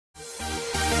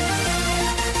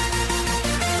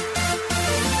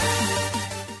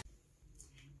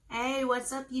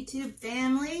what's up, YouTube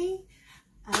family?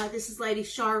 This is Lady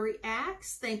Shar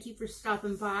Reacts. Thank you for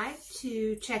stopping by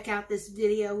to check out this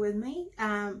video with me.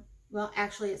 Well,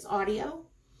 actually, it's audio,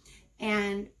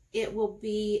 and it will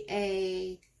be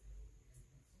a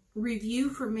review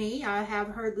for me. I have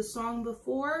heard the song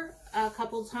before a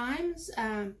couple times,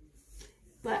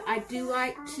 but I do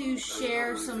like to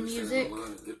share some music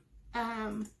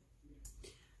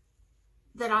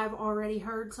that I've already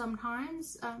heard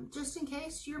sometimes, just in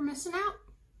case you're missing out.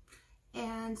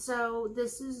 And so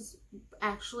this is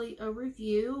actually a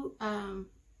review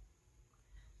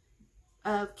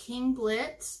of King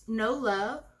Blitz No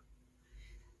Love,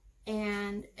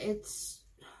 and it's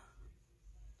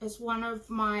one of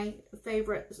my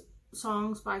favorite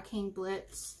songs by King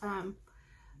Blitz.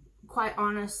 Quite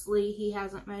honestly, he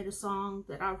hasn't made a song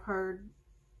that I've heard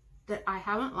that I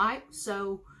haven't liked,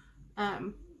 so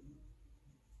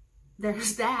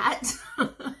there's that.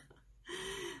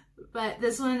 But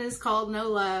this one is called No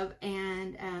Love,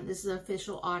 and this is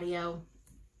official audio.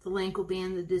 The link will be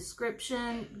in the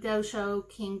description. Go show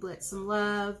King Blitz some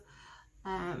love.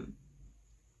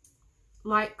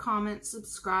 Like, comment,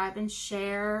 subscribe, and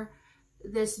share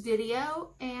this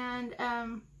video. And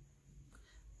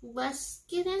let's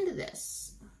get into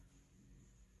this.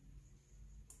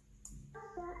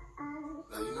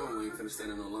 Now, you know we ain't finna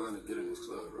stand in no line to get in this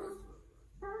club, right?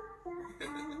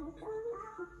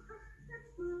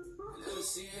 Let's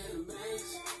see in the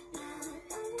maze.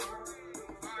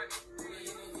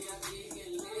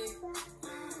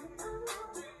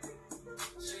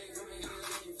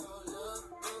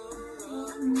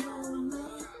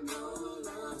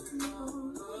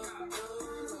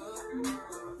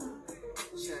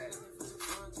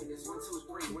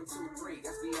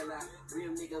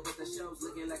 Real nigga with the shows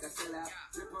looking like a sellout.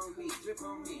 Drip on me, drip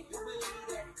on me. You believe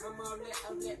that? Come on,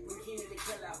 let bikini to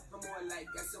kill out. I'm more like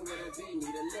got somewhere to be, need a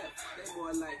lift. They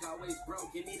more like always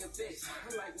broke, you need a fix.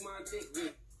 I like my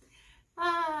dick.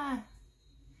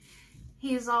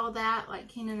 He's all that, like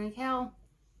Kenan and Kel.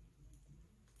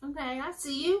 Okay, I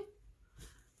see you.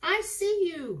 I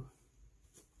see you.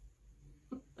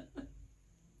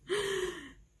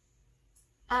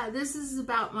 This is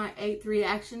about my 8th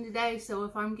reaction today, so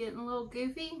if I'm getting a little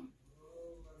goofy,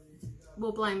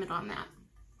 we'll blame it on that.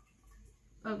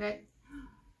 Okay.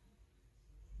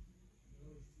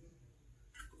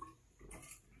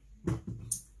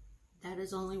 That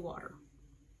is only water.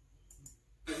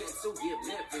 So give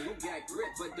lip and who got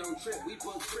grip but don't trip. We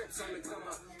both trips on the come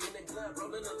up in the club,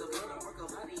 rolling up the blunt, work a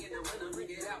body in the winter, bring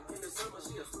it out in the summer.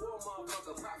 She a swole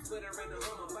motherfucker, pop Twitter in the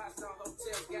Hummer, 5-star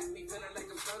hotels got me feeling like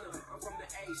a stunner. I'm from the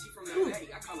A, she from the Bay,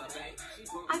 I call her back. She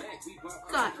bump back, we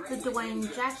bump. Got the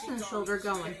Dwayne Jackson shoulder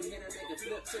going.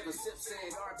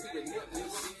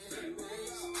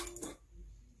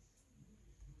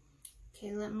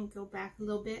 Okay, let me go back a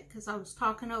little bit because I was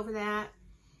talking over that.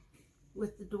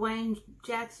 With the Dwayne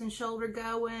Jackson shoulder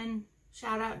going.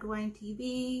 Shout out Dwayne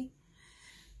TV.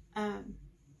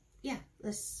 Yeah,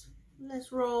 let's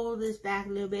roll this back a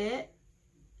little bit.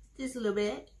 Just a little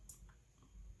bit.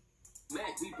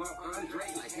 Mac, we bump Andre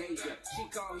like hey, she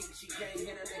called, she came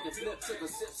in and make a flip, took a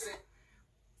sip.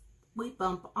 We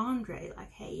bump Andre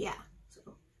like hey, yeah.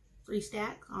 So 3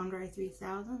 stacks, Andre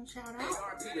 3000. Shout out.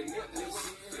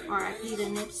 R.I.P. to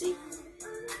Nipsey.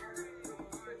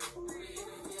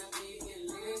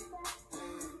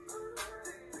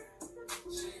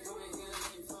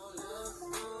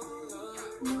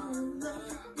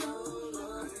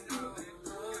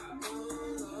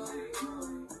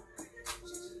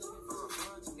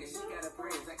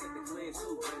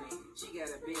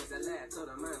 Told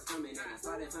her mine's coming, and I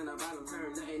started from the bottom,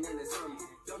 turn nothing into something.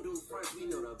 Don't do front, we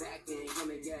know the back end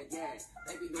coming, yeah.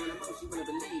 They be doing the most, you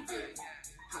wouldn't believe it.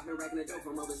 Hop been racking the dough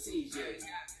from overseas, yeah.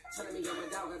 Telling me you're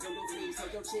a dog, I don't do fleas.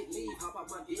 Told your chick leave, hop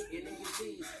off my dick and then you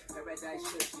seize. Paradise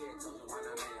shit, yeah. Told her why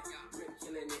not, man. Drip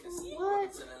killing it, sleep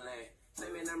to the land.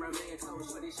 Claiming I'm her man, told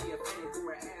shorty she a fan,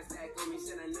 threw her ass